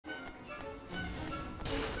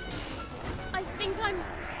time.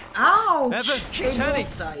 Ouch! Evan, They Teddy.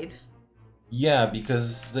 both died. Yeah,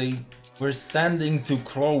 because they were standing too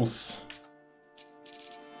close.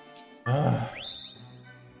 Ah.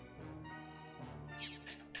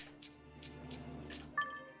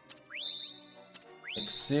 Like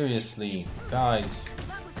seriously, guys.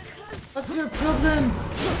 What's your problem?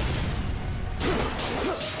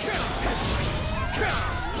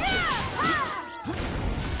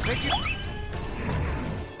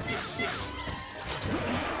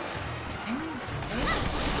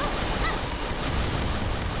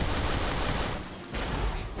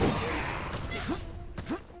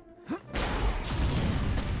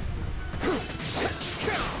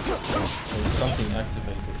 There's something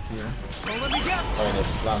activated here. Don't let me down. Oh, that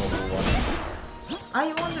flammable one.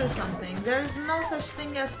 I wonder something. There is no such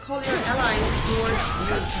thing as call your allies towards you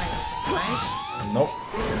kind of thing, right? Nope.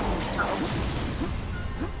 Oh.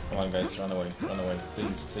 Come on, guys, run away, run away.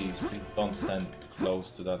 Please, please, please don't stand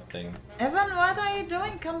close to that thing. Evan, what are you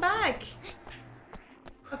doing? Come back!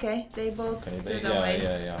 Okay, they both Okay, stood yeah, away.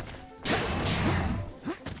 yeah.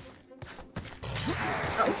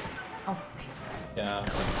 Oh. Oh. Yeah,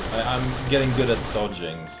 I'm getting good at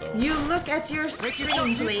dodging, so... You look at your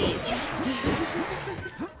screen, please.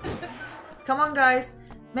 Come on, guys.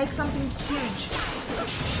 Make something huge.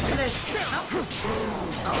 Look at this. No?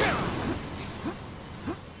 Oh.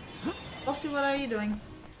 Lofty, what are you doing?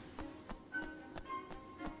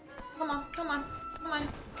 Come on, come on, come on.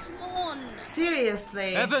 Come on.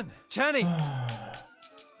 Seriously. Evan, Channy.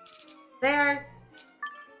 They are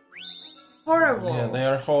horrible. Yeah, they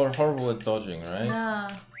are horrible at dodging, right?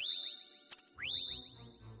 Yeah.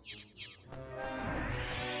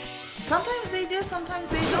 Sometimes they do, sometimes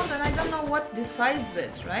they don't, and I don't know what decides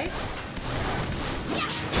it, right?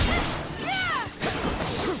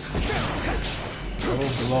 I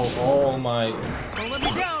will blow all my... Don't let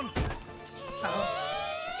me down. Uh-oh.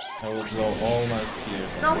 I will blow all my tears.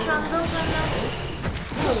 Don't run, don't run, no.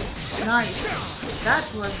 Oh, nice. That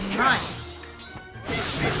was nice.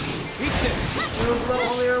 Eat this. You will blow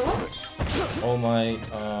all your what? All my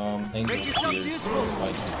angel Make yourself tears. useful.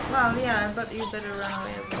 Well, yeah, but you better run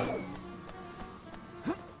away as well.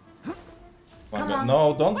 Come on.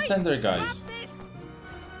 No, don't stand there, guys.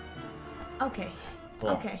 Okay,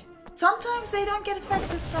 Well, okay. Sometimes they don't get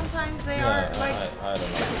affected, sometimes they Yeah, are like... I don't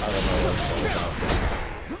know. I don't know what's all about.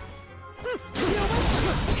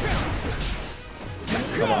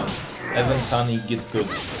 Come on. Evan, Tani, get good.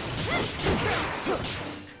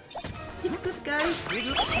 It's good, guys.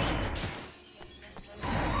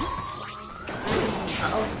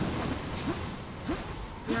 Uh-oh.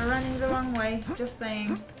 You're running the wrong way, just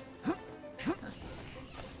saying.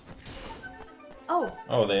 Oh,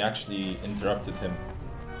 Oh, they actually interrupted him.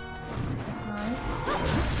 that's nice.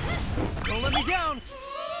 Don't let me down.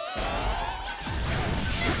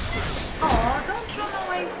 Oh, don't run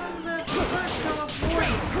away from the circle of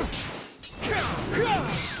void.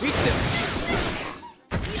 Eat this.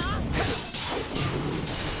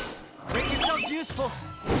 Make yourselves useful.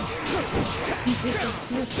 You're so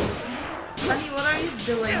useful. Honey, what are you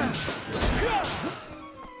doing?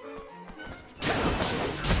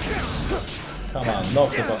 Come on,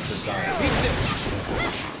 knock the bastard down. Eat this.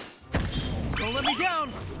 Don't let me down.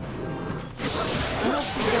 I hope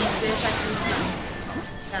he gets the attack this time.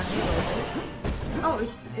 Yeah, he will. Oh, it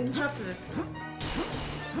interrupted it.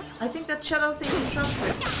 I think that shadow thing interrupts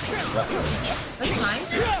it. That's nice.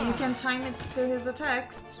 You can time it to his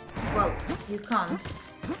attacks. Well, you can't.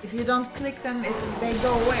 If you don't click them, they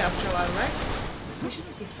go away after a while, right? You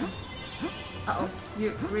shouldn't be standing. Uh-oh,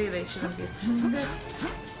 you really shouldn't be standing there.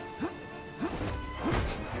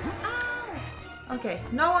 Ow! Okay,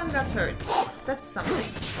 no one got hurt. That's something.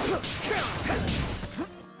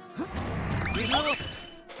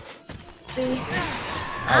 See?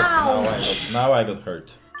 Ouch! Now I got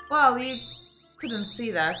hurt. Well, you couldn't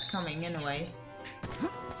see that coming anyway.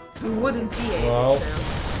 You wouldn't be able Well. to.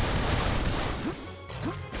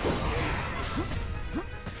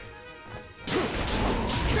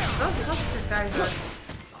 Those Tusker guys are...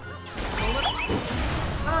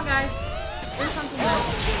 Come on, guys. There's something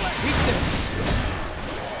else. Eat this.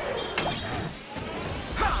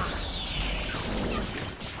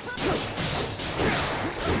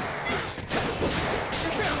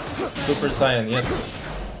 Super Saiyan, yes.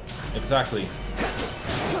 Exactly.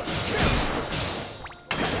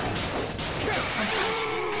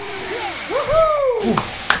 Woohoo!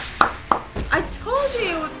 I told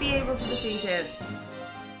you would be able to defeat it.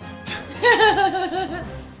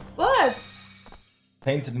 What?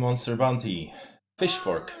 Painted monster bounty. Fish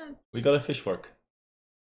fork. We got a fish fork.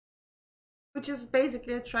 Which is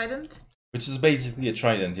basically a trident. Which is basically a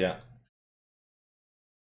trident, yeah.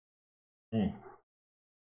 Mm.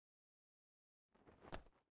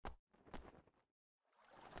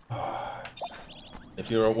 If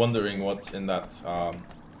you're wondering what's in that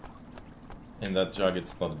jug,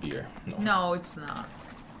 it's not beer. No. No, it's not.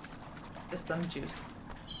 Just some juice.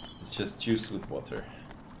 It's just juice with water.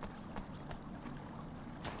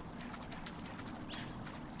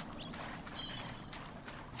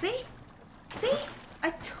 See? See?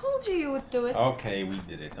 I told you you would do it. Okay, we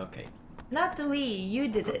did it. Okay. Not we, you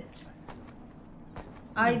did it.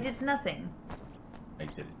 I did nothing. I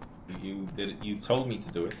did it. You did it. You told me to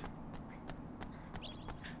do it.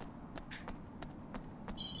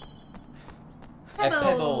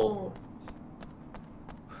 Pebble.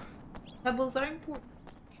 Pebbles are important.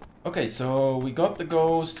 Okay, so we got the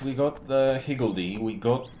ghost, we got the higgledy, we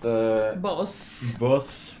got the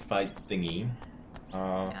boss fight thingy.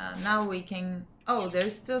 Yeah, now we can. Oh,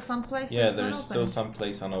 there's still some place. Yeah, there's still some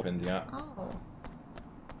place unopened. Yeah. Oh.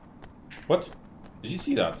 What? Did you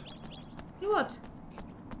see that? See what?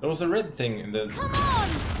 There was a red thing in the. Come on!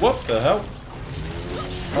 What the hell?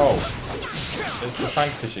 Oh, it's the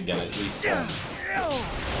fangfish again. It respawned.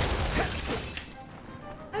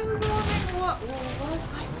 I was wondering what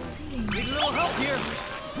I'm seeing. Need a little help here.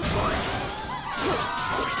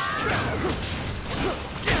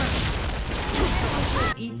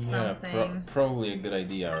 Eat Yeah, something. probably a good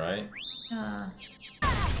idea, right? Yeah.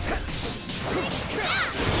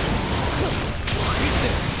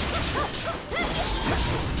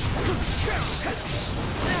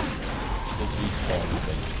 Just respawn,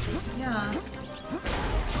 basically. Yeah.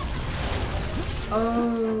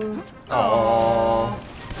 Oh. Oh.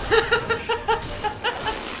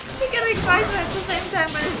 We get excited at the same time,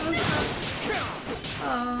 but it was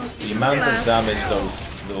oh. The amount of Bless. damage those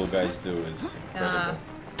little guys do is incredible.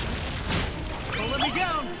 Don't let me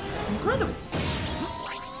down. It's incredible.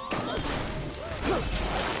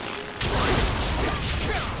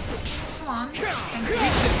 Come on. Thank you.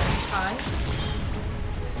 Hi.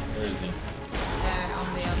 Where is he? There, on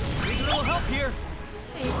the other. Need a little help here.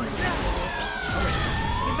 Hey, you can just heal yourself.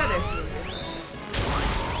 You better heal yourself.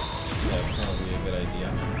 Yeah, probably a good idea.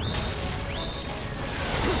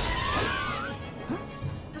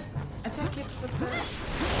 Just attack it with the...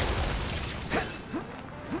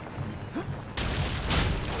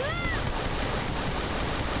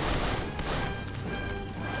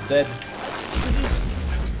 Dead.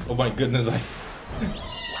 Oh my goodness,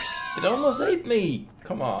 it almost ate me!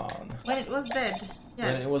 Come on. When it was dead.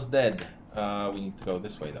 Yes. When it was dead. We need to go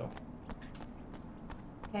this way though.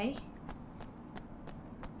 Okay.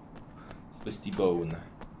 Twisty bone.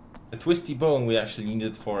 A twisty bone we actually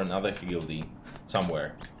needed for another higgledy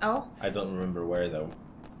somewhere. Oh. I don't remember where though.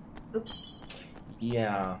 Oops.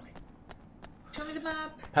 Yeah. Show me the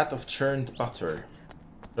map. Pat of churned butter.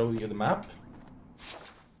 Show you the map.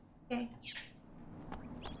 Okay.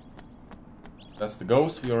 That's the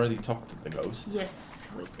ghost. We already talked to the ghost. Yes,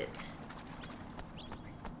 we did.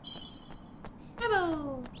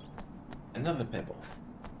 Pebble! Another pebble.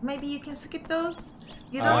 Maybe you can skip those?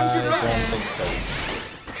 You I don't want to go don't there. think so.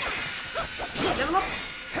 Level up.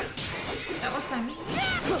 That was timing.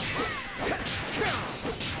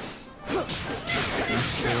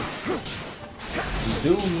 We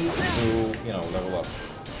do need to, you know, level up.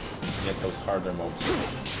 Get those harder mobs.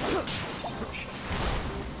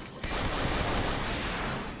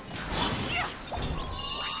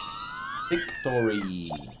 Victory!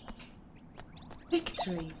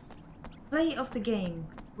 Victory. Play of the game.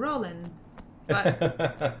 Roland.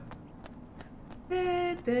 But...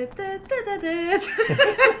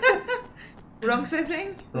 Wrong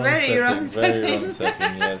setting? Very wrong setting. Very wrong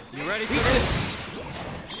setting, yes. You ready for this?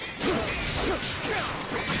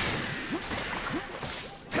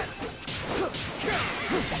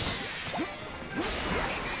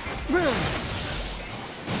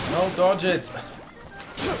 No, dodge it!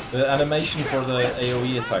 The animation for the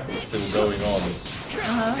AoE attack was still going on,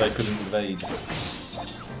 so I couldn't evade.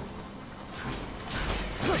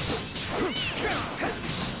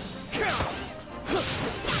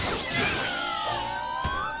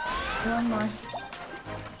 One more.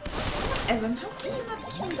 Evan, how can you not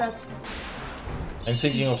kill that? I'm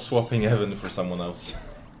thinking of swapping Evan for someone else.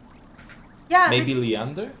 Yeah. Maybe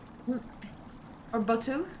Leander? Or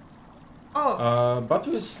Batu? Oh.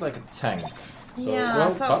 Batu is like a tank. So, Yeah,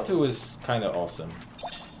 well, so- Batu is kind of awesome.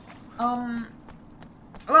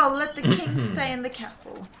 Well, let the king stay in the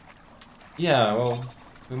castle. Yeah, well,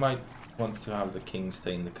 we might want to have the king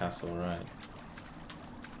stay in the castle, right?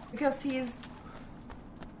 Because he's...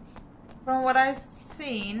 From what I've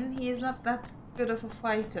seen, he's not that good of a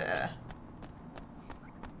fighter.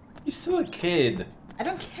 He's still a kid. I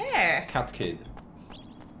don't care. Cat kid.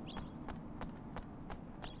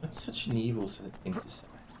 That's such an evil thing to say.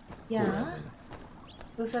 Yeah. Poor Evan.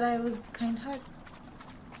 Who said I was kind-hearted?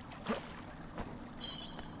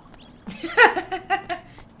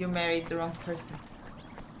 You married the wrong person.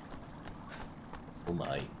 Oh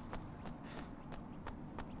my.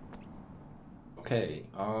 Okay,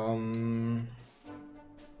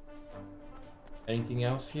 anything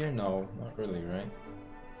else here? No, not really, right?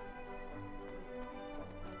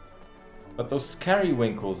 But those scary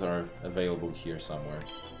winkles are available here somewhere.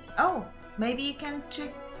 Oh, maybe you can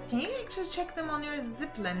check. Can you actually check them on your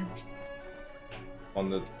zipline? On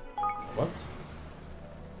the... what?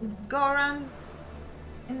 Go around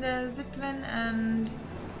in the zipline and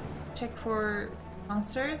check for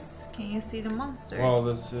monsters. Can you see the monsters? Well,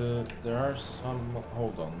 there are some...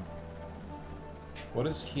 hold on. What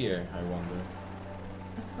is here, I wonder?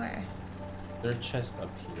 I swear. There's a chest up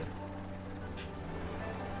here.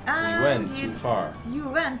 And We went too far. You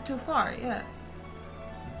went too far, yeah.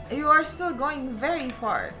 You are still going very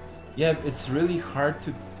far. Yeah, it's really hard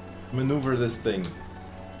to maneuver this thing.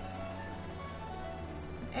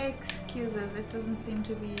 Excuses, it doesn't seem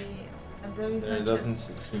to be... there is There no doesn't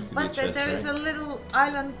chest. seem to be But a chest, there is right? a little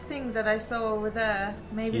island thing that I saw over there.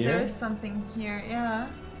 Maybe Here? there is something here, yeah.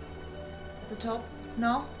 At the top?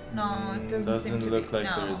 No? No, it doesn't seem to look be. like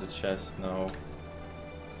No. there is a chest, no.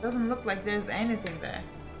 Doesn't look like there's anything there.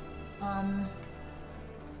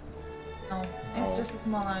 No, it's Oh. just a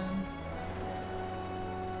small island.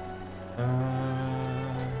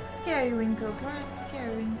 Uh, Scary winkles, where are the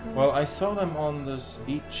scary winkles? well, I saw them on this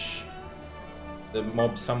beach.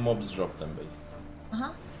 Some mobs dropped them, basically.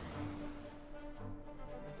 Uh-huh.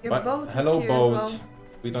 Your But boat is hello, here boat. as well.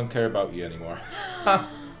 We don't care about you anymore.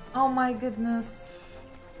 Oh my goodness.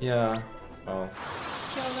 Yeah. Well,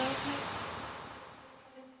 Kill those, mate.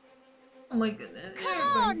 Oh my goodness. Come You're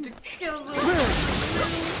on. going to kill those.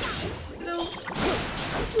 No.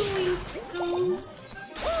 Sweet goose.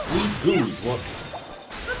 sweet goose. What?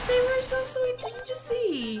 But they were so sweet, didn't you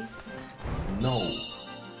see? No.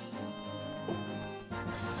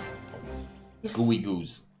 Yes. Gooey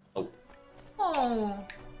goose. Oh. Oh.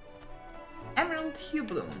 Emerald hue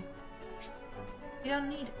bloom. You don't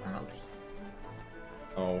need emerald hue.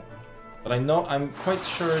 Oh. But I'm quite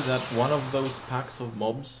sure that one of those packs of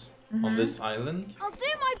mobs on this island I'll do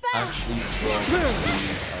my best. actually brought the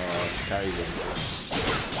scary winkles.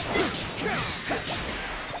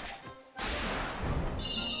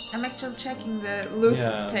 I'm actually checking the loot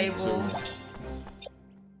Yeah, table. so-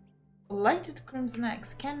 Lighted crimson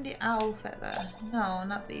eggs, candy owl feather. No,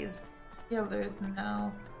 not these. Gilders,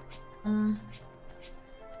 no. And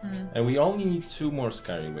we only need 2 more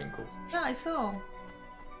scary winkles. Yeah, I saw.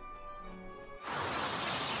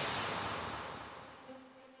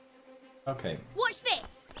 Okay. Watch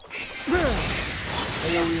this.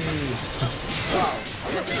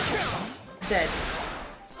 Dead.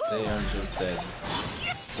 They are just dead.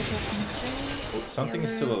 Something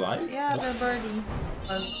is still alive? Yeah, Nope. the birdie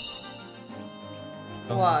was.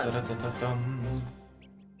 Dun, Was. da, da, da, da, dun.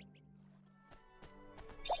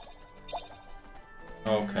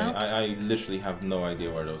 Okay, Nope. I literally have no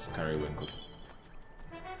idea where those scary winkles.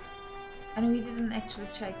 And we didn't actually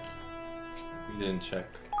check. We didn't check.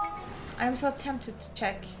 I'm so tempted to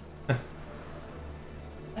check.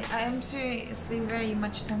 I am seriously very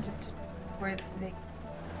much tempted to where they.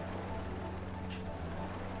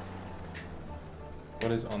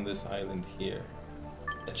 What is on this island here?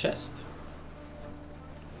 A chest.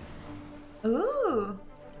 Ooh,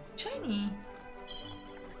 shiny.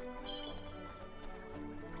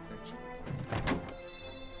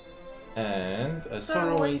 And a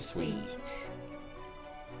sorroway sweet.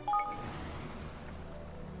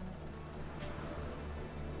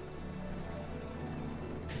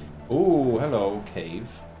 Ooh, hello, cave.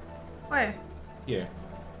 Where? Here.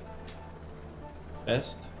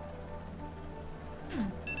 Chest.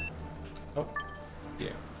 Oh,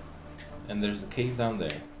 here. And there's a cave down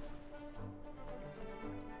there.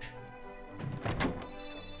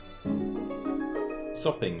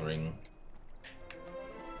 Sopping ring.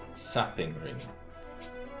 Sapping ring.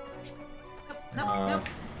 Nope, Uh, nope.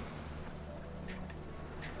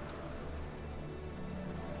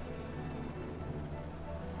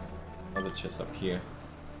 Another chest up here.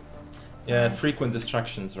 Yeah, Nice. frequent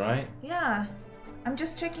distractions, right? Yeah. I'm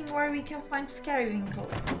just checking where we can find scary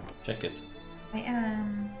winkles. Check it. I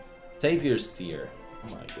am. Savior's Tear. Oh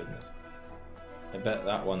my goodness. I bet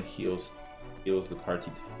that one heals the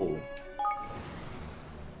party to full.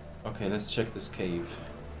 Okay, let's check this cave.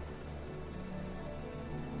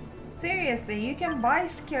 Seriously, you can buy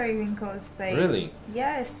scary winkles, it says. Really?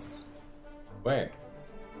 Yes. Where?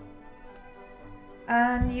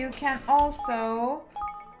 And you can also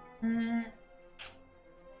Mm.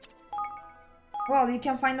 Well, you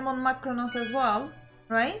can find them on Macronos as well,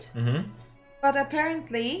 right? Mm-hmm. But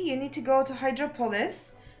apparently, you need to go to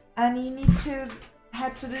Hydropolis, and you need to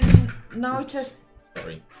head to the notice.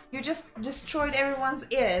 Sorry. You just destroyed everyone's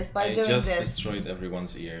ears by doing this. I just destroyed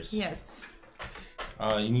everyone's ears. Yes.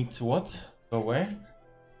 You need to what? Go where?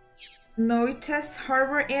 Noites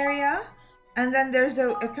Harbor area, and then there's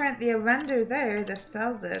apparently a vendor there that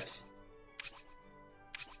sells it.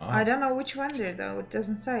 Oh. I don't know which vendor though. It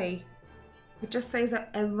doesn't say. It just says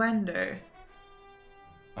a vendor.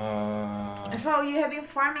 So you have been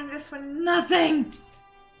farming this for nothing.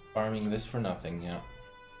 Farming this for nothing, yeah.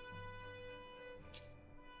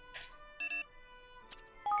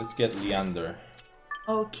 Let's get Leander.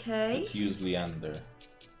 Okay. Let's use Leander.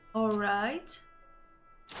 Alright.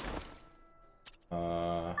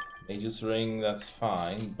 Mage's Ring, that's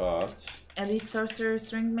fine, but... Elite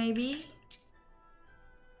Sorcerer's Ring, maybe?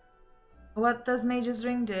 What does Mage's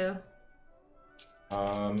Ring do?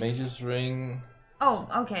 Mage's Ring... Oh,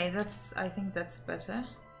 okay, I think that's better.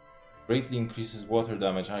 Greatly increases water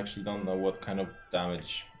damage. I actually don't know what kind of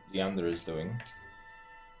damage Leander is doing.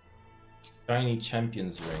 Shiny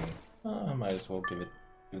Champion's Ring. I might as well give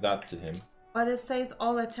that to him. But it says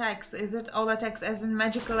all attacks. Is it all attacks as in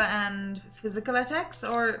magical and physical attacks,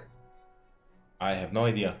 or...? I have no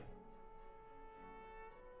idea.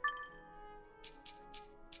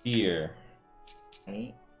 Here.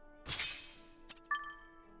 Okay.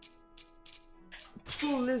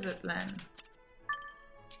 Full lizard lands.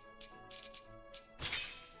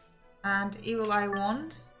 And Evil Eye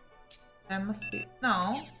Wand. There must be...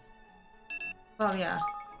 No. Well, yeah.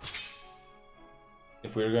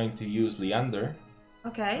 If we're going to use Leander...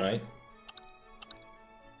 Okay. Right?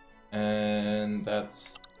 And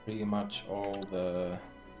that's pretty much all the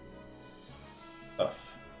stuff.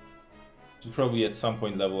 Should probably at some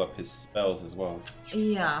point level up his spells as well.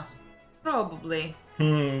 Yeah. Probably.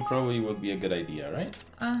 Probably would be a good idea, right?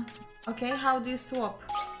 Okay, how do you swap?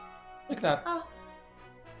 Like that. Oh.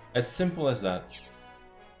 As simple as that.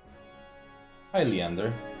 Hi,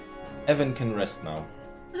 Leander. Evan can rest now.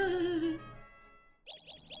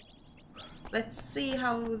 Let's see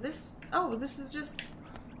how this... Oh, this is just...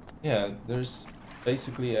 Yeah, there's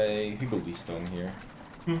basically a Higgledy stone here.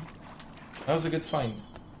 That was a good find.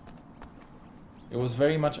 It was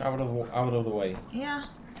very much out of the way. Yeah.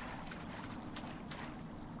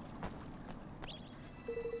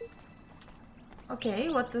 Okay,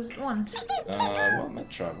 what does it want? Well, my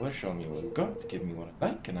traveler, show me what you got, give me what I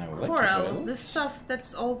like, and I will Coral, like the stuff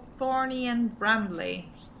that's all thorny and brambly.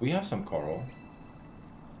 We have some coral.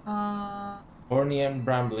 Uh... Thorny and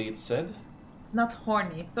brambly, it said. Not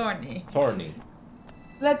horny, thorny. Thorny.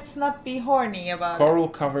 Let's not be horny about Coral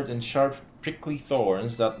covered in sharp, prickly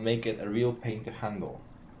thorns that make it a real pain to handle.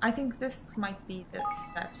 I think this might be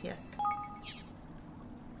that, yes.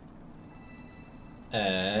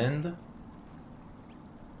 And...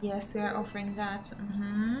 Yes, we are offering that.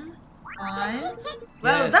 Fine.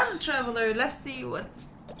 Well Yes. done, traveler. Let's see what...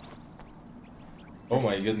 Oh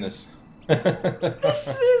my goodness. This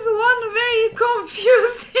is one very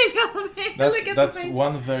confused thing. Look at That's the face.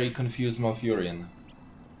 one very confused Malfurion.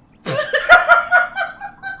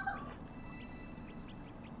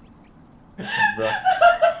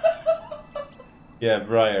 Yeah,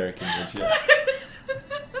 Briar Kindred,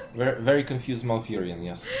 yeah. Very confused Malfurion,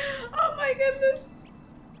 yes. Oh my goodness.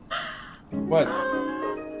 What?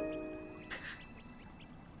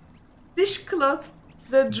 Dishcloth,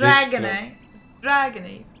 the Dragonite.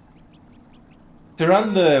 Dragonite.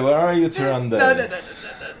 Tyrande, where are you, Tyrande? No.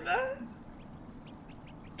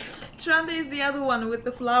 Tyrande is the other one with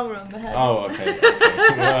the flower on the head. Oh, okay.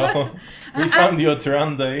 Well, we found your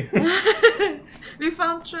Tyrande. We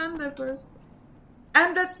found Tyrande first.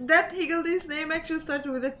 And that Higgledy's name actually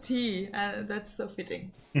started with a T, and that's so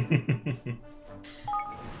fitting.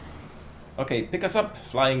 Okay, pick us up,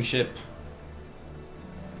 flying ship.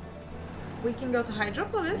 We can go to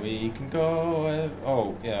Hydropolis. We can go...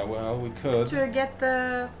 oh, yeah, well, we could. To get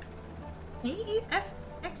the... Can you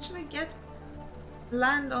actually get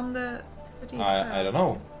land on the city itself? I don't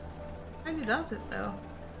know. I doubt it, though.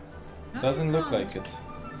 No, Doesn't you look can't. like it.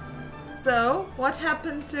 So, what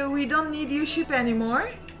happened to we don't need your ship anymore?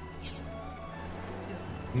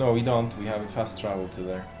 No, we don't. We have a fast travel to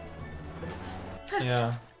there.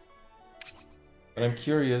 Yeah. But I'm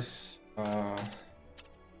curious...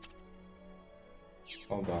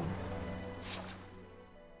 hold on.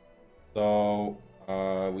 So,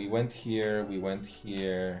 we went here, we went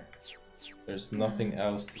here. There's nothing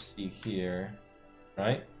else to see here,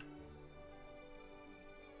 right?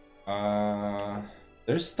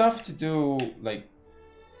 There's stuff to do, like,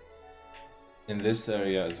 in this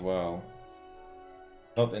area as well.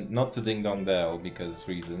 Not to Ding Dong Dell because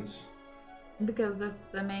reasons. Because that's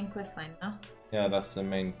the main quest line, no? Yeah, that's the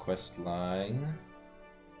main quest line.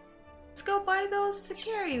 Let's go buy those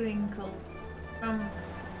Periwinkle from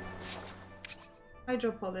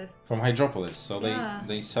Hydropolis. From Hydropolis, so Yeah.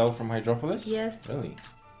 they sell from Hydropolis? Yes. Really?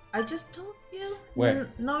 I just told you.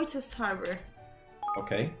 Where? Notice Harbor.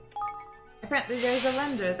 Okay. Apparently there's a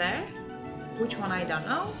vendor there. Which one I don't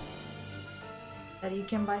know. That you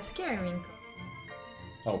can buy Periwinkle.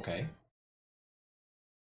 Okay.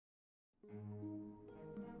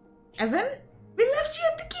 Evan? We left you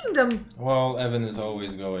at the kingdom! Well, Evan is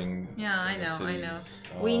always going. Yeah, I in the know, I know. cities.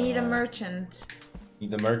 We need a merchant.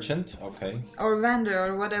 Need a merchant? Okay. Or vendor,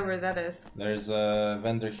 or whatever that is. There's a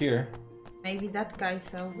vendor here. Maybe that guy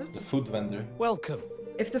sells The it. food vendor. Welcome.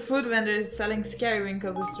 If the food vendor is selling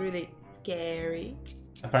Periwinkles, it's really scary.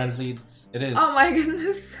 Apparently it is. Oh my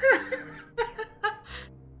goodness!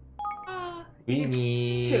 Ah, We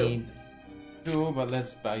need two. 2, but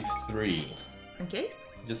let's buy 3. in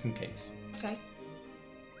case? Just in case. Okay.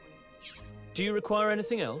 Do you require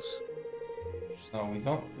anything else? No, we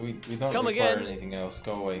don't. We don't Come require again. anything else.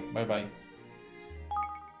 Go away. Bye bye.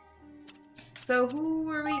 So who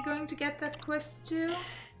were we going to get that quest to?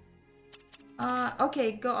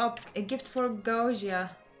 Okay, go up. A gift for Gojia.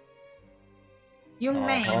 Young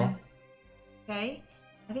Main. Okay.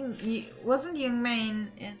 I think wasn't Young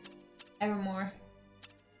Main in Evermore?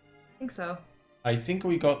 I think so. I think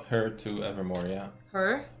we got her to Evermore. Yeah.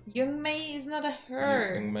 Her? Young Mei is not a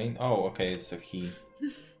her. Young Main. Oh, okay. It's a he.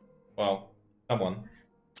 Well, someone.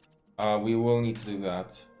 We will need to do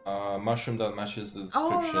that. Mushroom that matches the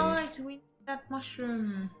description. Oh right, we need that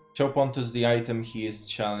mushroom. Show Pontus the item he has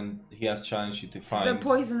challenged you to find. The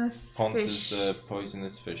poisonous Pontus fish. the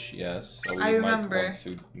poisonous fish, yes. So we I might remember. want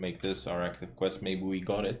to make this our active quest. Maybe we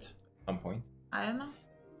got it at some point. I don't know.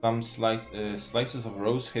 Some slices of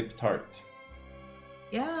rose hip tart.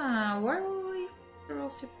 Yeah, where will we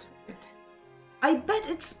rose hip tart? I bet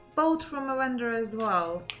it's both from a vendor as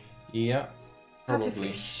well. Yeah, probably.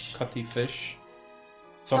 Cuttyfish. Cutty fish.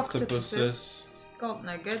 Octopuses. Gold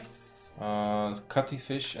nuggets. Cutty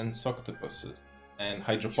fish and soctopuses. And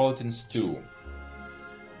hydropolitan stew.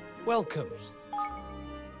 Welcome.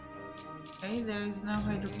 Okay, there is no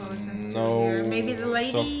hydropolitan stew No. here. Maybe the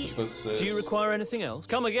lady. Soctopuses. Do you require anything else?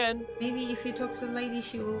 Come again. Maybe if you talk to the lady,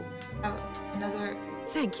 she will have another.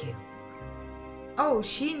 Thank you. Oh,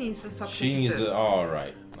 she needs a soctopuses. She needs a...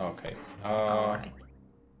 Alright, okay. Alright.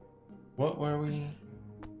 What were we...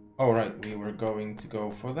 Oh right, we were going to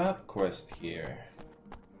go for that quest here.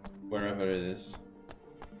 Wherever it is.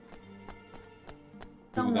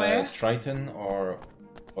 To Somewhere. the Triton or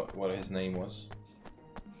what his name was.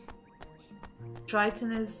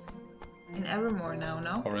 Triton is in Evermore now,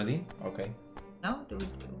 no? Already? Okay. No? Do we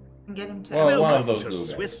can get him to Well, Evermore? one of those to blue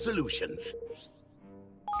Swift guys. Solutions.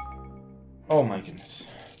 Oh my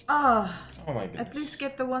goodness. Ah, Oh my goodness. at least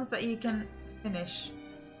get the ones that you can finish.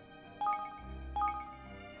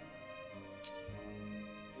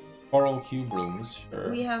 Coral cube rooms,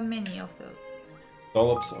 sure. We have many of those.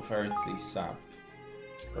 Dollops of earthly sap,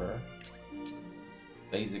 sure.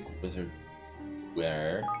 Basic wizard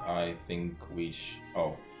wear, I think we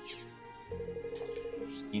oh.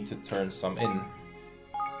 Need to turn some in.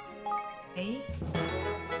 Okay.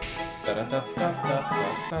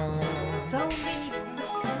 Da-da-da-da-da-da-da. So many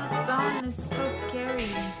quests not done, it's so scary.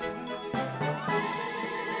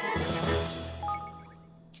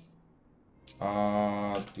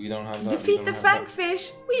 We don't have that. we Defeat don't the have that.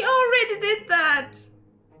 fangfish! We already did that!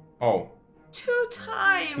 Oh, 2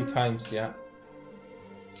 times! 2 times, yeah.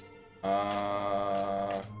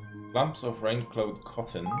 Lumps of rain-clothed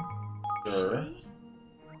cotton, sure. Okay.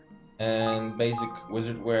 And basic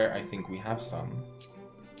wizard wear, I think we have some.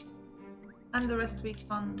 And the rest we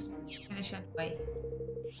can't finish anyway.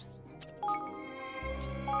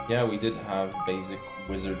 Yeah, we did have basic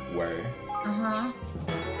wizard wear. Uh-huh.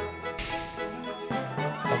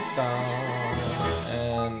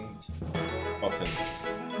 And cotton.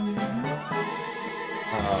 Mm-hmm.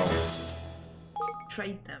 Now,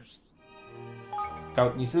 Trade them.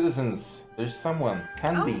 scout new citizens. There's someone.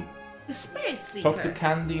 Candy. Oh, the Spirit Seeker. Talk to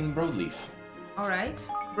Candy in Broadleaf. Alright.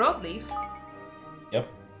 Broadleaf. Yep.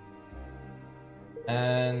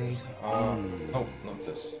 And oh, not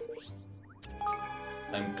this.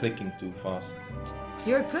 I'm clicking too fast.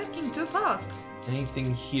 You're clicking too fast.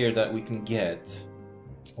 Anything here that we can get?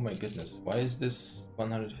 Oh my goodness, why is this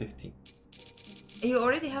 150? You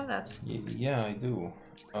already have that. Yeah, I do.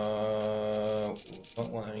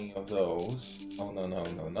 Don't want any of those. Oh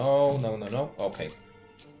no. Okay.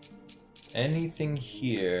 anything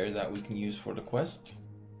here that we can use for the quest?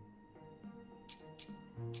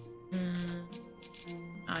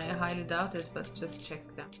 I highly doubt it, but just check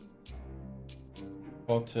that.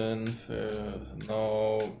 Cotton,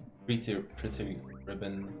 no, pretty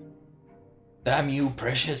ribbon. Damn you,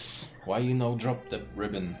 precious! Why you no drop the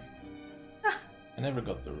ribbon? I never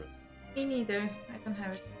got the ribbon. Me neither. I don't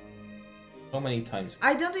have it. So many times.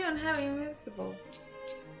 I don't even have invincible.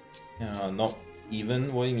 Yeah, not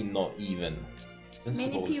even? What do you mean not even? Many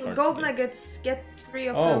Invincible is people. hard Gold to get. nuggets. Get 3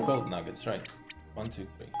 of Oh, those. gold nuggets, right. 1, 2,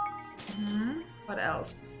 3. What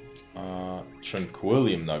else?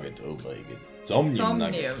 Tranquillium nugget. Oh my god. Somnium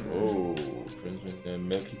nugget. Somnium. Oh,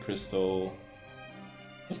 milky crystal.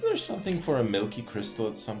 Isn't there something for a milky crystal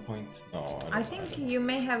at some point? No, I think you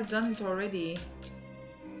may have done it already.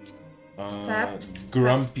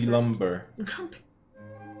 Grumpy lumber. Grumpy.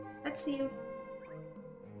 Let's see you.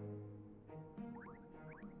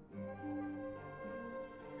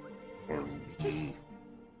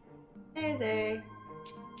 There.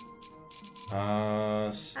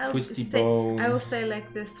 Twisty bone. I will stay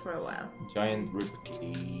like this for a while. Giant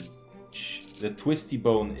ribcage. The twisty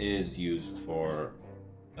bone is used for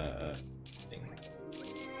thing.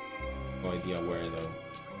 No idea where though.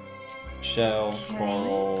 Shell,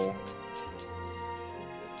 coral.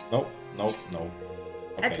 Nope.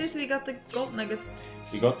 Okay. At least we got the gold nuggets.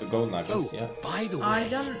 We got the gold nuggets, yeah. By the way, I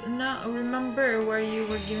don't remember where you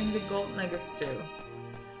were giving the gold nuggets to.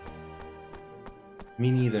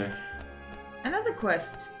 Me neither. Another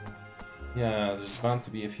quest. Yeah, there's bound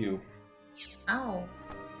to be a few. Ow.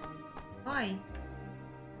 Why?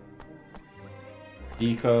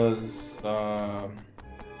 Because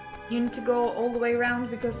You need to go all the way around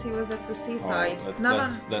because he was at the seaside.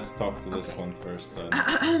 Let's talk to this one first.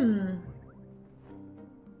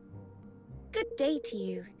 Good day to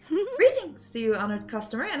you. Greetings to you, honored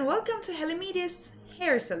customer, and welcome to Helimedia's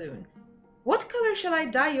hair salon. What color shall I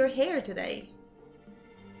dye your hair today?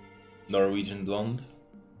 Norwegian blonde.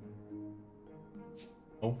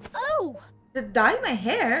 Oh. Oh! To dye my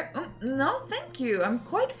hair? No, thank you. I'm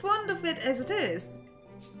quite fond of it as it is.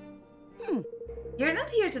 You're not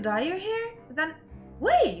here to dye your hair? Then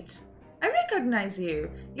wait! I recognize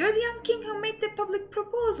you. You're the young king who made the public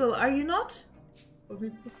proposal, are you not?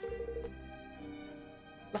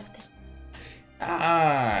 Lofty.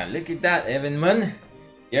 Ah, look at that, Evanman.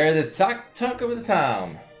 You're the talk of the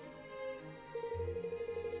town.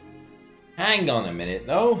 Hang on a minute,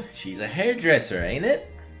 though. She's a hairdresser, ain't it?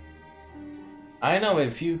 I know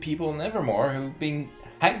a few people in Evermore who've been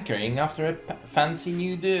hankering after a fancy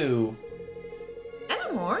new do.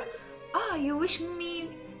 Evermore? Ah, you wish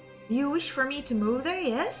for me to move there,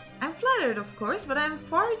 yes? I'm flattered, of course, but I'm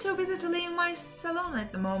far too busy to leave my salon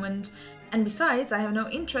at the moment. And besides, I have no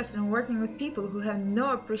interest in working with people who have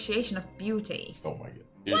no appreciation of beauty. Oh my god.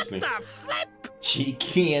 Seriously? What the flip?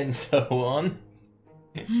 Cheeky and so on.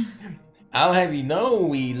 I'll have you know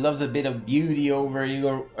we loves a bit of beauty over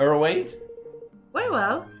your way. Very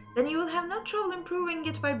well, then you will have no trouble improving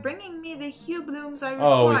it by bringing me the hue blooms I require.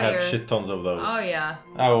 Oh, we have shit tons of those. Oh yeah.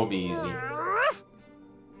 That will be easy.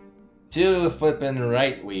 Too flippin'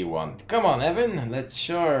 right we want. Come on, Evan, let's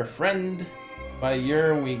show our friend by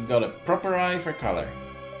year we got a proper eye for color.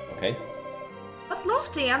 Okay. But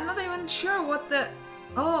Lofty, I'm not even sure what the...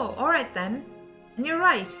 Oh, alright then. And you're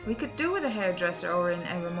right, we could do with a hairdresser over in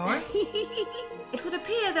Evermore. It would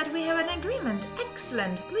appear that we have an agreement.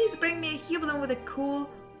 Excellent. Please bring me a hue bloom with a cool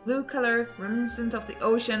blue color reminiscent of the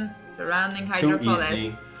ocean surrounding Hydropolis. Too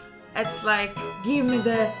easy. It's like, give me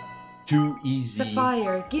the Too easy.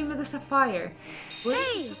 sapphire. Give me the sapphire. Where's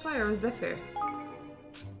Hey! the sapphire or zephyr?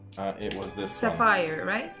 It was this Sapphire,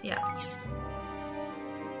 right? Yeah.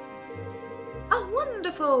 Oh,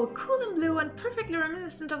 wonderful! Cool and blue and perfectly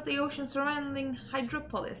reminiscent of the ocean surrounding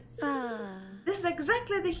Hydropolis. Ah. This is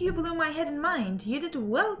exactly the hue bloom I had in mind. You did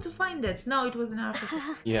well to find it. No, it was in Africa.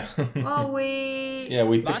 one. Yeah. Oh, we... Yeah,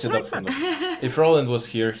 we picked it up from the... If Roland was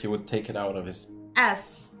here, he would take it out of his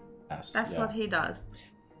S. ass. That's yeah. what he does.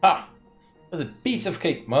 Ah! It was a piece of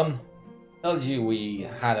cake, Mum. Told you we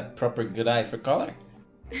had a proper good eye for color.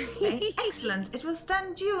 Okay, excellent. It will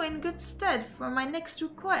stand you in good stead for my next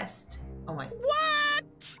request. Oh my...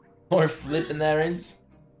 What? More flippin' errands.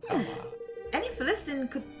 Come on. Any Philistine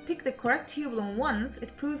could pick the correct hue bloom once,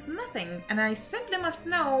 it proves nothing, and I simply must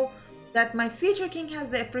know that my future king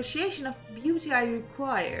has the appreciation of beauty I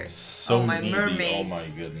require. So oh, my needy. mermaids. Oh my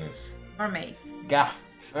goodness. Mermaids. Gah,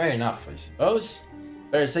 fair enough, I suppose.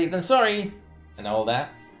 Better safe than sorry, and all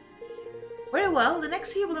that. Very well, the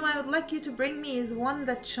next hue bloom I would like you to bring me is one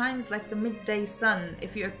that shines like the midday sun.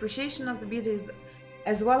 If your appreciation of the beauty is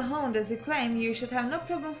as well honed as you claim, you should have no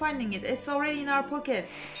problem finding it. It's already in our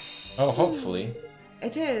pockets. Oh, hopefully.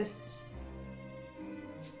 It is.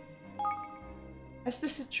 That's the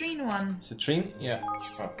citrine one. Citrine? Yeah.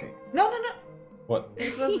 Okay. No. What?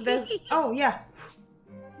 It was this. Oh, yeah.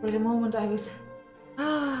 For the moment I was...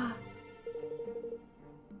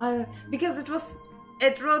 because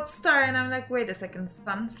it wrote star and I'm like, wait a second,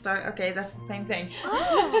 sun, star, okay, that's the same thing.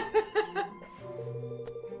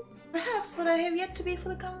 Perhaps, but I have yet to be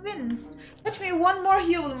fully convinced. Fetch me one more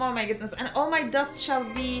Hubel, oh my goodness, and all my dots shall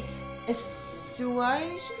be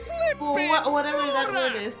assuaged, or whatever that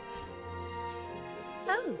word is.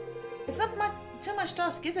 Oh. It's not too much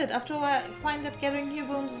task, is it? After all, I find that gathering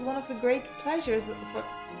Hubelms is one of the great pleasures for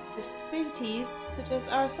estates such as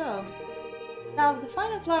ourselves. Now, the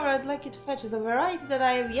final flower I'd like you to fetch is a variety that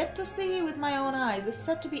I have yet to see with my own eyes. It's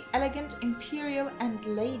said to be elegant, imperial, and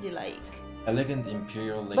ladylike. Elegant,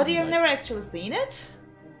 imperial, ladylike. But you have never actually seen it?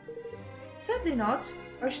 Sadly not.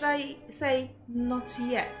 Or should I say, not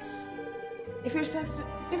yet. If your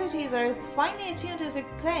sensibilities are as finely attuned as you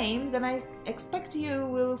claim, then I expect you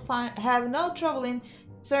will have no trouble in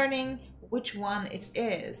discerning which one it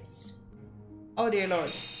is. Oh dear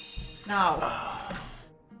lord. Now.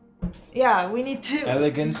 Yeah, we need to...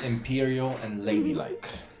 Elegant, imperial, and ladylike.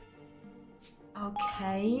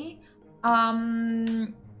 Okay.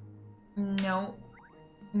 No.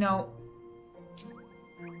 No.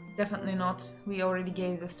 Definitely not. We already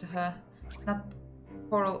gave this to her. Not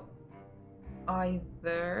coral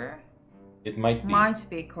either. It might be. Might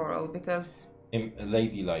be coral, because...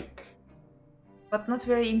 Ladylike. But not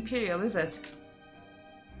very imperial, is it?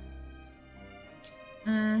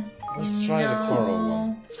 Let's try the coral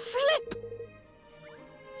one. Flip!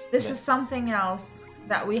 This is something else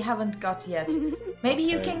that we haven't got yet. Maybe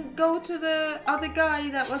you can go to the other guy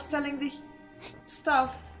that was selling the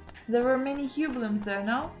stuff. There were many Hubelums there,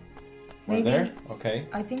 no? Maybe. There? Okay.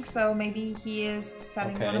 I think so. Maybe he is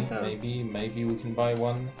selling one of those. Maybe we can buy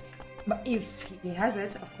one. But if he has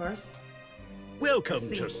it, of course.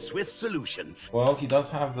 Welcome to Swift Solutions. Well, he does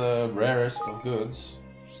have the rarest of goods.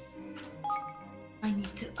 I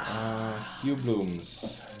need to...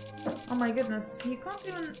 Hubelums. Oh my goodness, you can't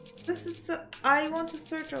even... This is so... I want a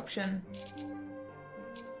search option.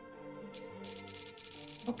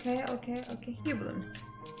 Okay. Hubelums.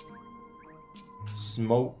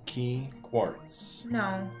 Smoky quartz.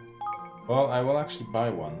 No. Well, I will actually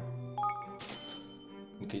buy one.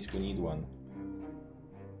 In case we need one.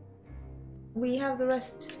 We have the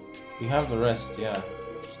rest. We have the rest, yeah.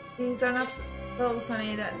 These are not those,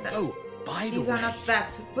 honey. Oh, by the these way... are not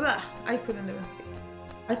that. Blah! I couldn't even speak.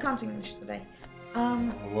 I can't English today.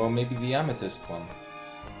 Well, maybe the amethyst one.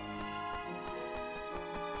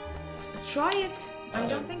 Try it. I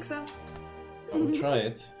don't think so. I'll try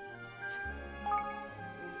it.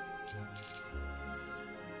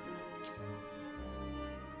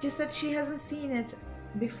 Just that she hasn't seen it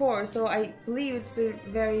before, so I believe it's a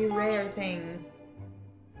very rare thing.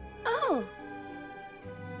 Oh.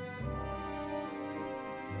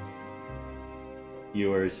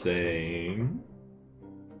 You are saying?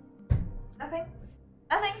 Nothing.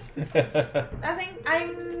 Nothing.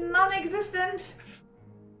 I'm non-existent.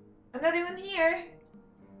 I'm not even here.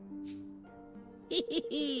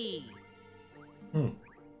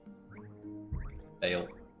 Fail.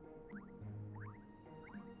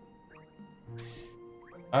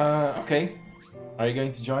 Okay. Are you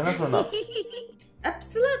going to join us or not?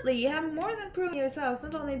 Absolutely. You have more than proven yourselves.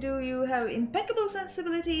 Not only do you have impeccable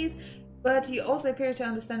sensibilities, but you also appear to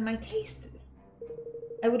understand my tastes.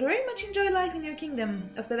 I would very much enjoy life in your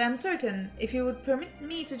kingdom, of that I'm certain, if you would permit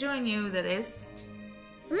me to join you, that is.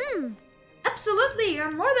 Absolutely,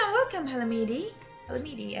 you're more than welcome, Halamidi.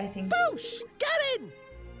 Halamidi, I think. Boosh! Get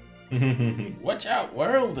in! Watch out,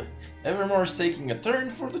 world! Evermore's taking a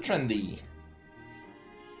turn for the trendy.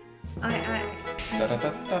 I don't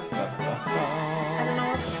know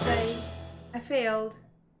what to say. I failed.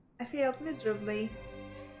 I failed miserably.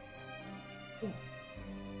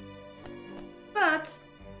 But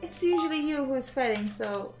it's usually you who is failing,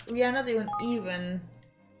 so we are not even.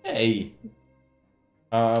 Hey!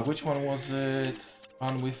 Which one was it?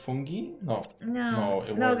 Fun with fungi? No. No,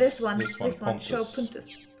 it no, was this one. Pontus. Show Puntus.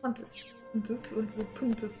 Puntus. What's the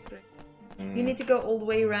Puntus? You need to go all the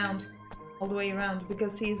way around. All the way around,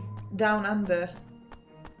 because he's down under.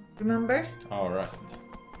 Remember? Alright.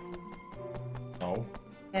 No.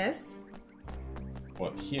 Yes.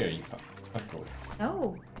 What, here you can't go.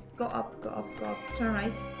 No. Go up, go up, go up. Turn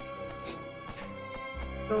right.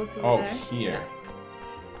 Go through Oh, there. here. Yeah.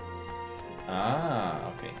 Ah,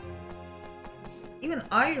 okay. Even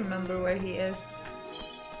I remember where he is.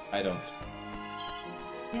 I don't.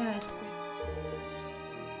 Yeah, it's weird.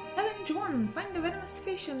 Challenge 1. Find the venomous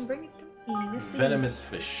fish and bring it to me. Let's see. Venomous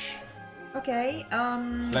fish. Okay,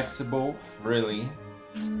 Flexible, frilly,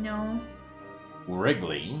 no.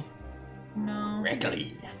 wriggly, No.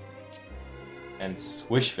 wriggly, and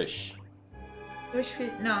swish fish. Fish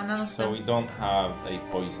fish. No, none of So them. we don't have a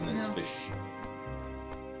poisonous No. fish.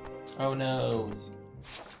 Oh no.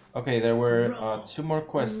 Okay, there were 2 more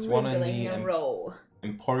quests. One in the roll.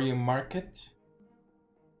 Emporium Market.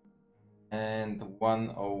 And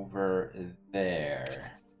one over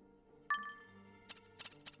there.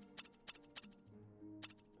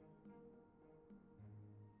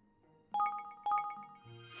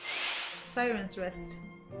 Siren's Rest.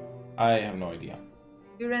 I have no idea.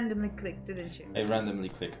 You randomly clicked, didn't you? I randomly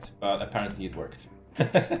clicked, but apparently it worked.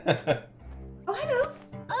 Oh, hello!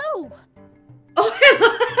 Oh! Oh,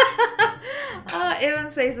 hello!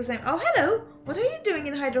 Evan says the same. Oh, hello! What are you doing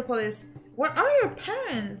in Hydropolis? Where are your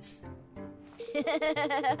parents?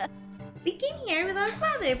 We came here with our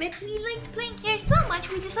father, but we liked playing here so much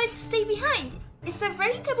we decided to stay behind. It's a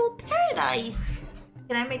veritable paradise.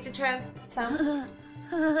 Can I make the child sounds?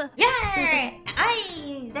 Yeah,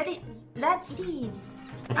 that it is.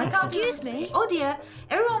 I can't Excuse even me? say- Oh dear,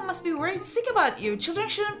 everyone must be worried sick about you. Children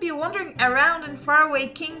shouldn't be wandering around in faraway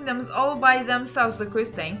kingdoms all by themselves, the quiz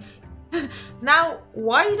saying. Now,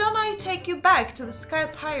 why don't I take you back to the Sky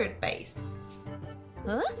Pirate base?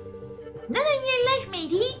 Huh? None of your life,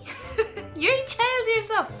 matey. You're a child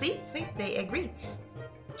yourself. See, they agree.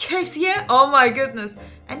 Kersia, oh my goodness.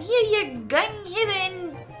 And here you're going hither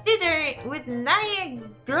and thither with Narya.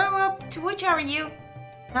 Grow up, to which are you?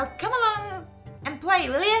 Now come along and play,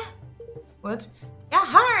 will ya? What?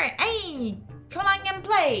 Yahar! Hey! Come along and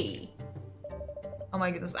play! Oh my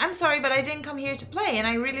goodness, I'm sorry, but I didn't come here to play and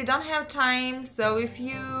I really don't have time, so if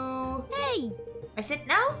you... Hey! I said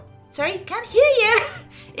no? Sorry, can't hear you!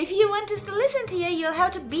 If you want us to listen to you, you'll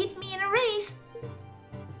have to beat me in a race.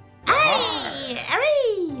 Aye! A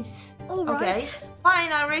race! Alright. Okay,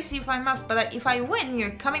 fine, I'll race you if I must, but if I win,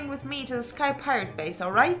 you're coming with me to the Sky Pirate base,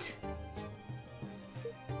 alright?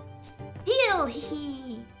 Deal,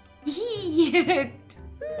 hee Okay,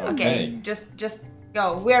 Okay. just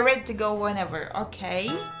go. We're ready to go whenever. Okay.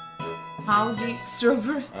 How do you...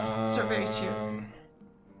 Strawberry chew.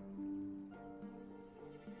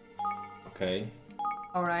 Okay.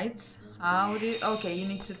 Alright. How do you... Okay, you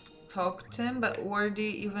need to talk to him, but where do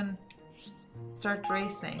you even start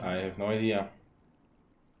racing? I have no idea.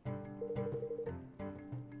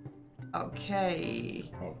 Okay.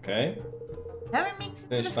 Okay. Whoever makes it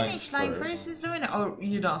to the Finish line finish line first. first is the winner. Or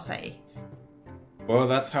you don't say. Well,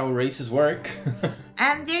 that's how races work.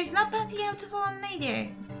 And there's no path you have to follow neither.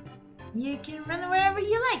 You can run wherever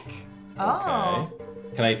you like. Oh.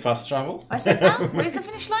 Okay. Can I fast travel? I said now? Where's the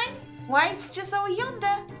finish line? Why, it's just over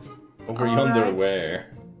yonder. Over yonder Alright. where?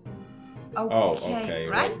 Okay, Oh, okay,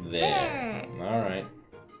 right right there. Alright.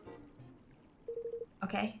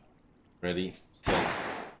 Okay. Ready, set,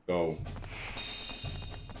 go.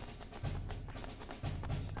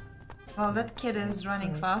 Well, that kid is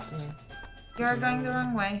running fast. You're going the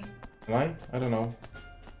wrong way. Am I? I don't know.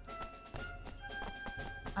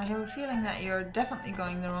 I have a feeling that you're definitely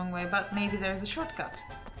going the wrong way, but maybe there's a shortcut.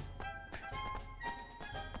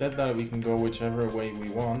 Said that we can go whichever way we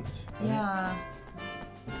want. Yeah.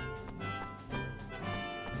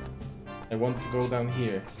 I want to go down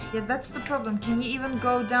here. Yeah, that's the problem. Can you even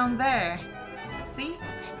go down there? See?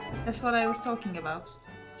 That's what I was talking about.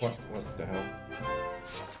 What the hell?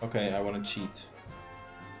 Okay, I want to cheat.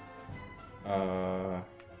 Or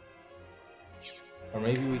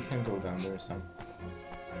maybe we can go down there some.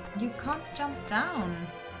 You can't jump down.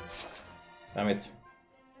 Damn it.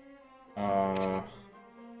 Huh.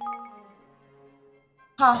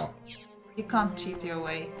 Oh. You can't cheat your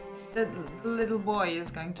way. The little boy is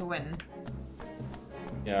going to win.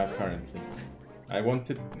 Yeah, currently. I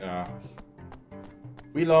wanted...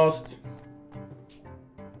 We lost.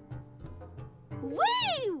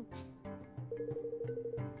 Woo!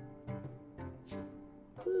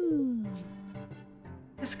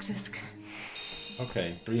 Disc.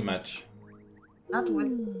 Okay, rematch. Not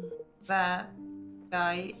with that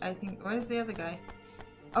guy, I think. Where's the other guy?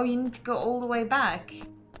 Oh, you need to go all the way back.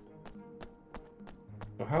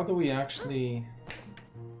 So how do we actually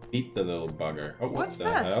beat the little bugger? Oh, what What's the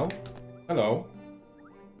that? hell? Hello.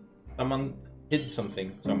 Someone hid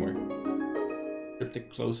something somewhere.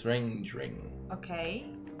 Cryptic close range ring. Okay.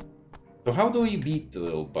 So how do we beat the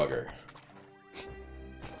little bugger?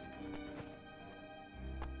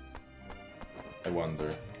 I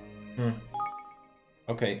wonder.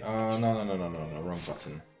 Okay, no, wrong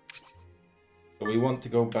button. So we want to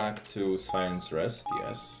go back to Siren's Rest,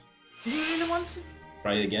 yes. Do you really want to?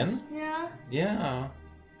 Try it again? Yeah. Yeah.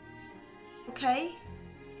 Okay.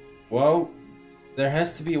 Well, there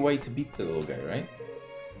has to be a way to beat the little guy, right?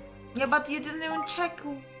 Yeah, but you didn't even check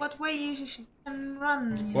what way you can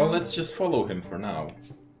run. Well, let's just follow him for now.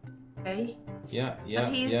 Okay. Yeah, yeah,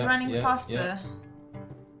 But he's yeah, running yeah, faster.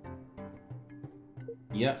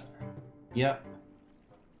 Yeah, yeah.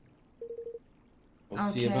 We'll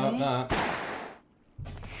see about Okay. that.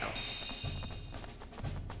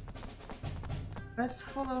 Let's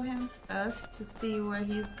follow him first to see where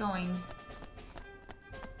he's going.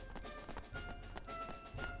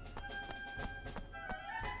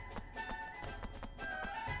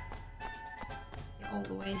 All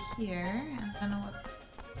the way here, and then what?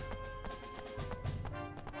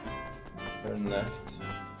 Turn left.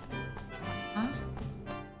 Huh?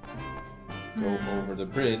 Go over the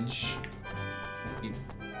bridge.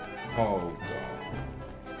 Oh god.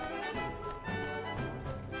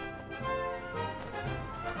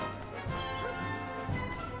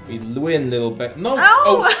 We win, little back. No! Ow!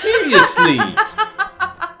 Oh, seriously!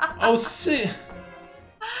 Oh,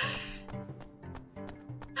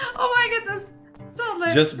 Oh my goodness!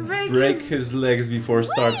 Toddler, just break his- his legs before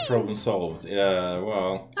start problem solved. Yeah,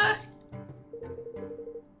 well.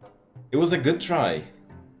 It was a good try.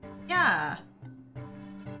 Yeah.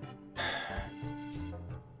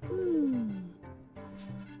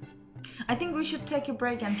 I think we should take a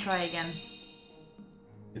break and try again.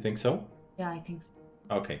 You think so? Yeah, I think so.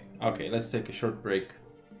 Okay, okay, let's take a short break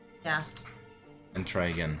Yeah. and try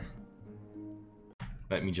again.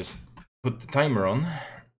 Let me just put the timer on.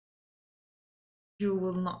 You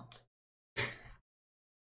will not.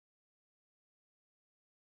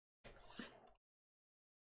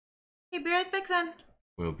 Okay, be right back then.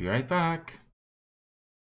 We'll be right back.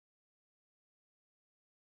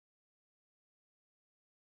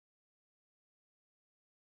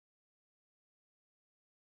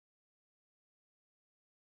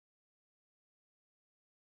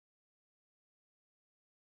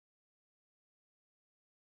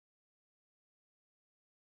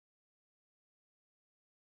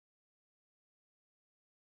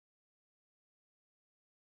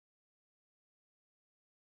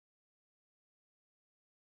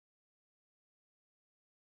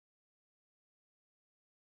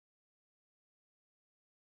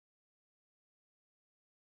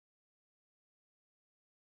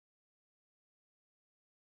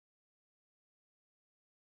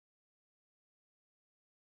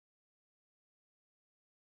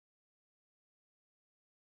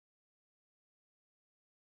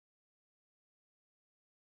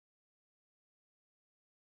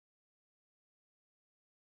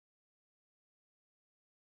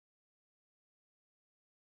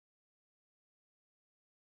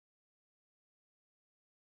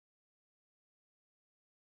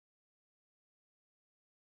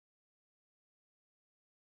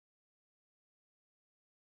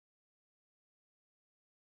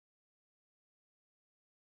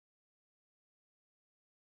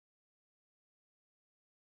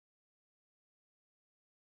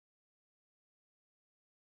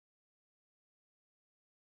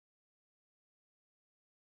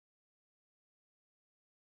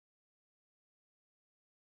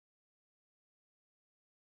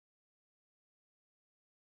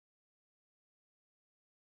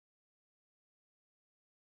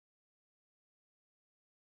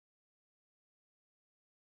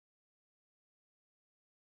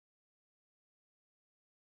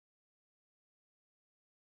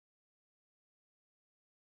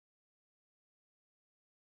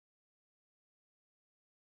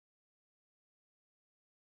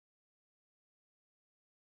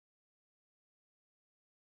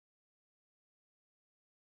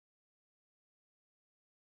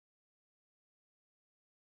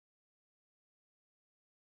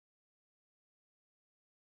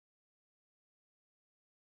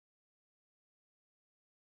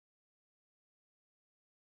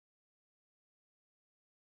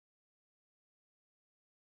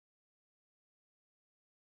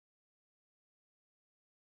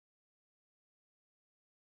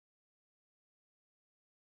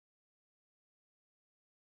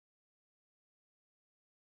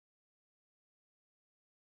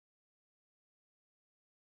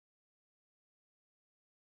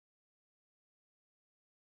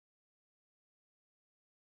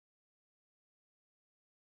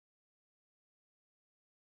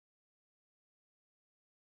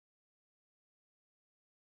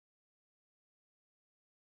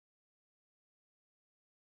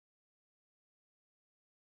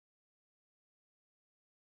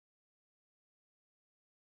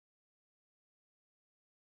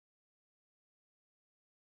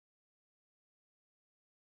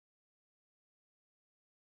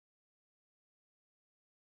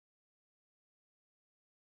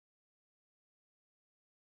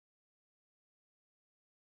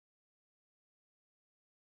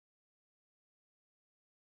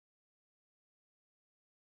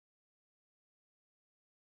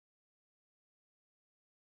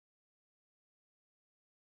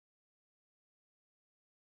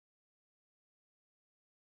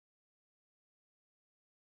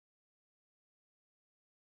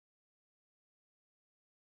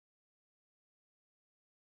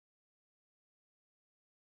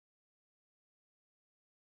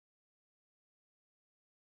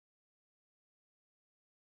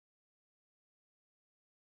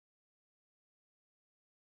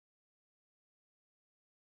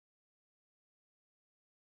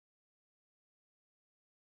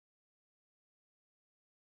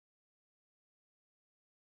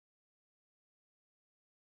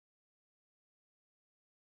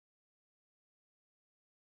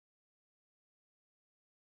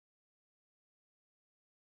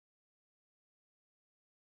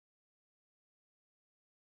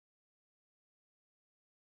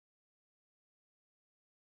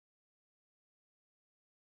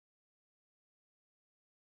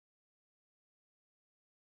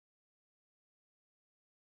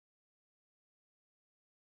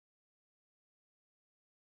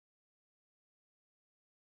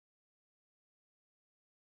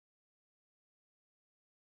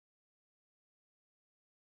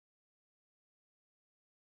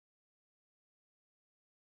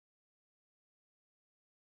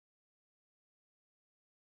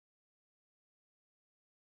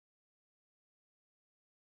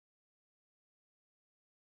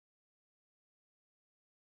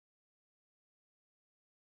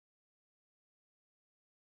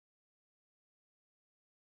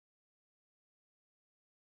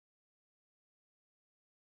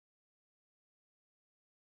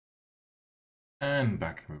 And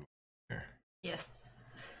back here.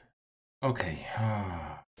 Yes. Okay.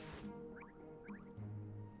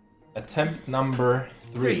 Attempt number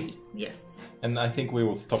 3. Yes. And I think we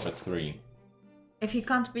will stop at 3. If you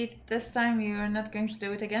can't beat this time, you're not going to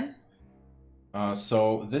do it again?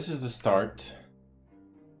 So this is the start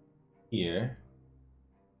here.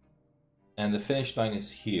 And the finish line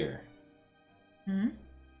is here. Hmm?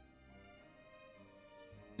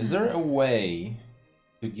 Is there a way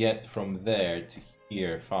to get from there to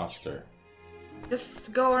here faster?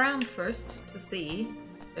 Just go around first to see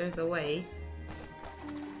if there's a way.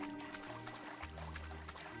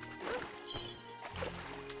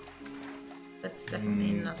 That's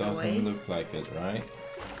definitely not a way. Doesn't look like it, right?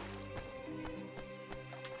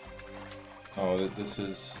 Oh, this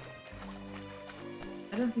is...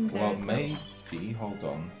 I don't think Well, there's maybe. Hold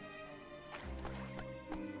on.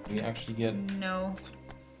 Can we actually get... No.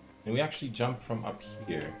 Can we actually jump from up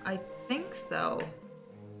here? I think so.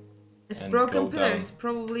 It's And broken go pillars, down.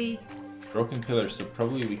 probably. Broken pillars, so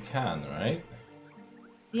probably we can, right?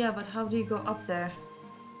 Yeah, but how do you go up there?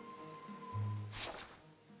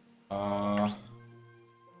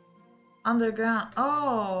 Underground.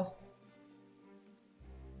 Oh!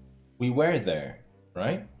 We were there,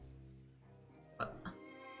 right?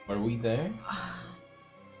 Were we there?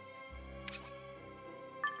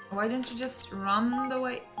 Why don't you just run the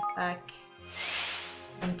way back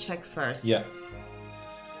and check first? Yeah.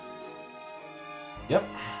 Yep.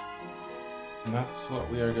 And that's what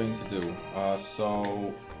we are going to do.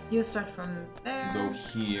 So You start from there. go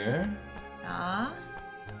here, Yeah.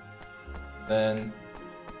 then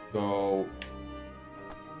go.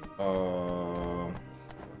 Oh.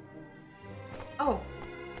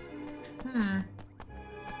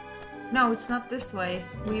 No, it's not this way.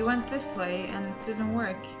 We went this way and it didn't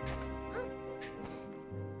work.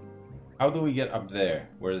 How do we get up there?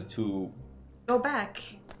 Where the two Go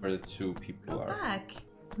people are? back.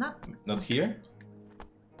 Not here?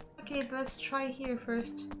 Okay, let's try here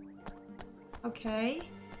first. Okay.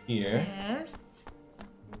 Here. Yes.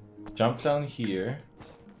 Jump down here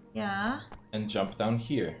Yeah. and jump down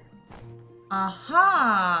here.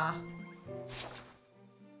 Aha!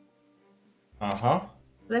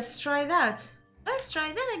 Let's try that. Let's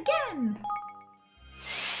try that again.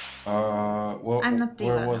 Well, I'm not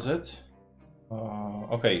where Diva was it?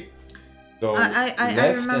 Okay. Go I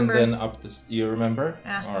left remember. and then up this. You remember?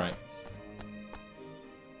 Yeah. All right.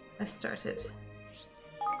 Let's start it.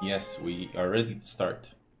 Yes, we are ready to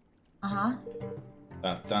start. Uh-huh.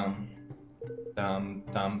 Dum dum dum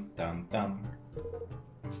dum dum dum.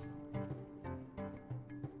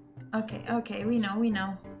 Okay, we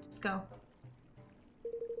know. Just go.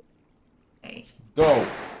 Okay. Go!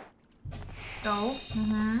 Go.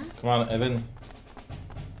 Mm-hmm. Come on, Evan.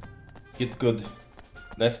 Get good.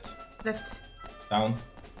 Left, Left. down,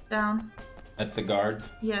 Down. at the guard.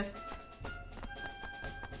 Yes.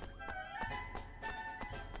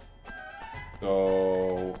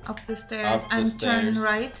 Go. Up the stairs Up the and stairs. turn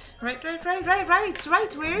right. Right.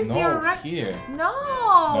 Where is No, your right? here. No.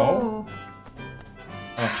 No?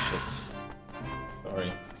 Oh shit.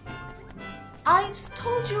 Sorry. I just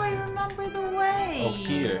told you I remember the way. Oh,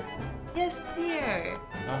 here. Yes, here.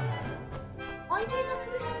 Ah. Why do you not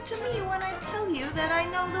listen to me when I tell you that I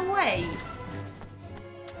know the way?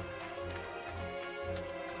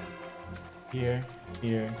 Here,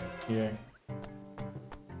 here, here.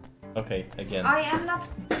 Okay, again. I am not.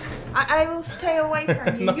 I will stay away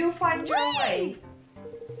from you. No. You find your way.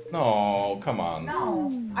 No, come on.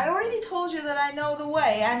 No, I already told you that I know the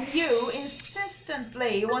way, and you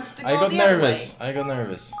insistently wanted to go I got the nervous. other way. I got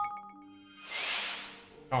nervous.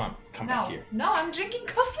 Come on, come back here. No, I'm drinking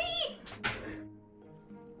coffee.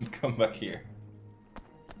 Come back here.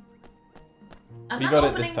 I'm We not got it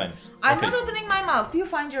opening, this time. I'm Okay. not opening my mouth. You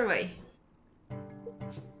find your way.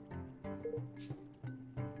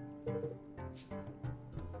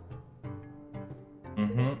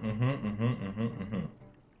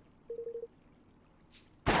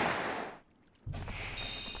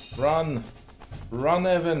 Run! Run,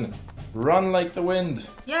 Evan! Run like the wind!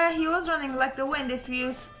 Yeah, he was running like the wind. If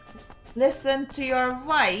you listen to your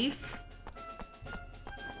wife,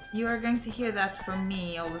 you are going to hear that from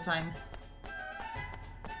me all the time.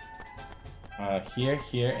 Here,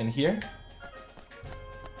 here, and here?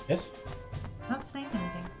 Yes? Not saying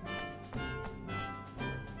anything.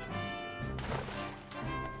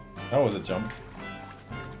 That was a jump.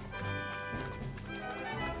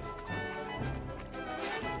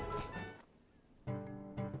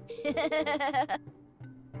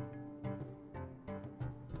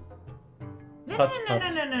 No, Hut, no,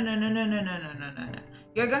 hut. no.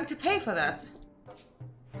 You're going to pay for that.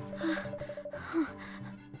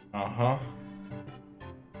 Uh-huh.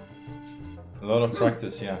 A lot of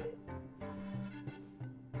practice, yeah.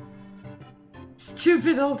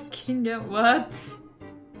 Stupid old kingdom, what?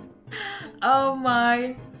 Oh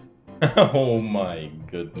my. Oh my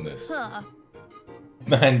goodness. Huh.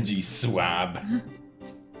 Manji swab. And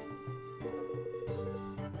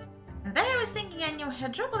then I was thinking I knew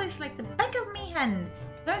Hydropolis like the back of me hand.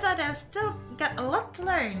 Turns out I've still got a lot to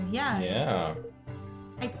learn, yeah. Yeah.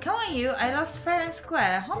 Like, come on you, I lost fair and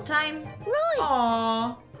square. Home time. Right.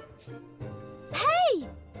 Aww. Hey!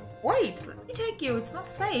 Wait, let me take you, it's not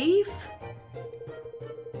safe.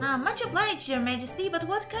 Much obliged, Your Majesty, but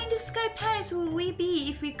what kind of sky pirates would we be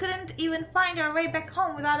if we couldn't even find our way back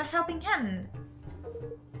home without a helping hand?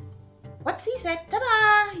 What's he said?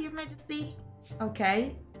 Ta-da, Your Majesty.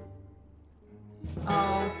 Okay.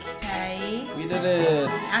 Okay. We did it!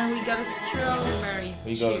 And we got a strawberry.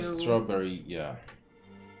 We got a chew. strawberry, yeah.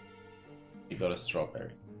 We got a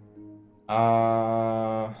strawberry.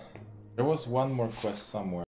 There was one more quest somewhere.